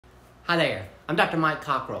Hi there, I'm Dr. Mike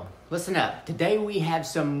Cockrell. Listen up, today we have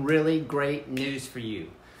some really great news for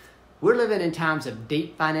you. We're living in times of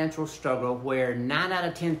deep financial struggle where 9 out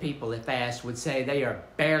of 10 people, if asked, would say they are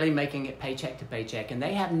barely making it paycheck to paycheck and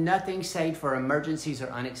they have nothing saved for emergencies or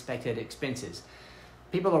unexpected expenses.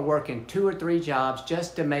 People are working 2 or 3 jobs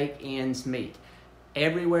just to make ends meet.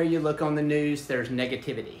 Everywhere you look on the news, there's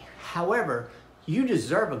negativity. However, you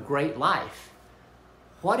deserve a great life.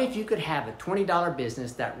 What if you could have a $20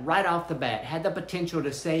 business that right off the bat had the potential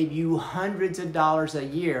to save you hundreds of dollars a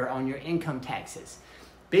year on your income taxes?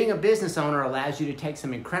 Being a business owner allows you to take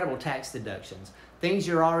some incredible tax deductions, things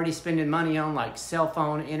you're already spending money on like cell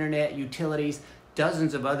phone, internet, utilities,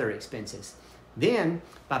 dozens of other expenses. Then,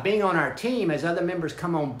 by being on our team, as other members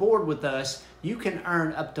come on board with us, you can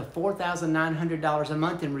earn up to $4,900 a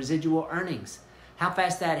month in residual earnings. How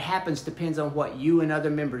fast that happens depends on what you and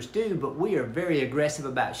other members do, but we are very aggressive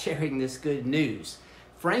about sharing this good news.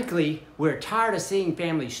 Frankly, we're tired of seeing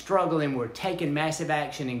families struggle and we're taking massive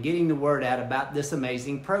action and getting the word out about this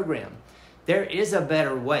amazing program. There is a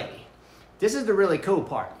better way. This is the really cool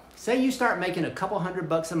part. Say you start making a couple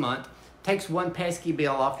 $100 a month, takes one pesky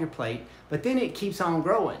bill off your plate, but then it keeps on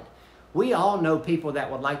growing. We all know people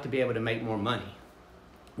that would like to be able to make more money.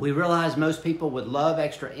 We realize most people would love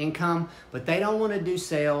extra income, but they don't want to do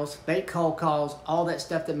sales, make cold calls, all that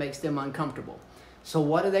stuff that makes them uncomfortable. So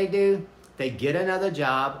what do? They get another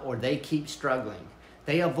job or they keep struggling.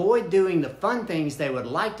 They avoid doing the fun things they would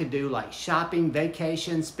like to do like shopping,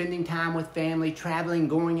 vacation, spending time with family, traveling,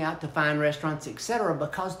 going out to fine restaurants, etc.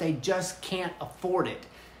 because they just can't afford it.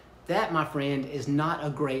 That, my friend, is not a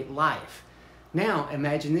great life. Now,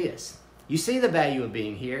 imagine this. You see the value of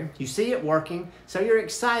being here, you see it working, so you're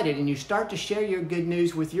excited and you start to share your good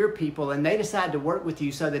news with your people and they decide to work with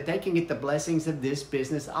you so that they can get the blessings of this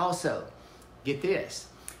business also. Get this,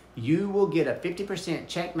 you will get a 50%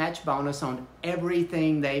 check match bonus on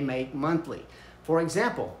everything they make monthly. For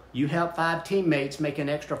example, you help 5 teammates make an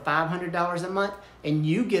extra $500 a month and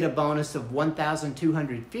you get a bonus of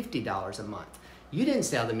 $1,250 a month. You didn't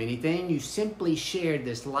sell them anything, you simply shared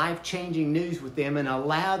this life-changing news with them and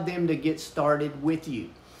allowed them to get started with you.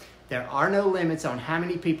 There are no limits on how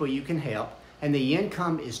many people you can help, and the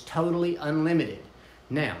income is totally unlimited.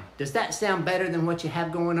 Now, does that sound better than what you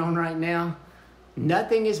have going on right now?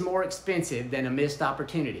 Nothing is more expensive than a missed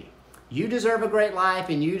opportunity. You deserve a great life,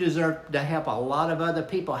 and you deserve to help a lot of other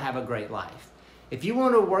people have a great life. If you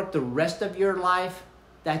want to work the rest of your life,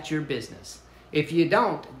 that's your business. If you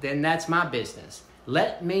don't, then that's my business.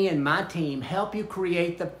 Let me and my team help you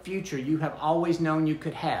create the future you have always known you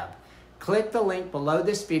could have. Click the link below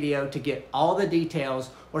this video to get all the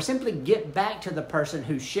details or simply get back to the person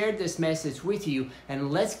who shared this message with you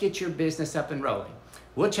and let's get your business up and rolling.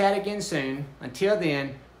 We'll chat again soon. Until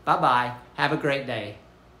then, bye-bye. Have a great day.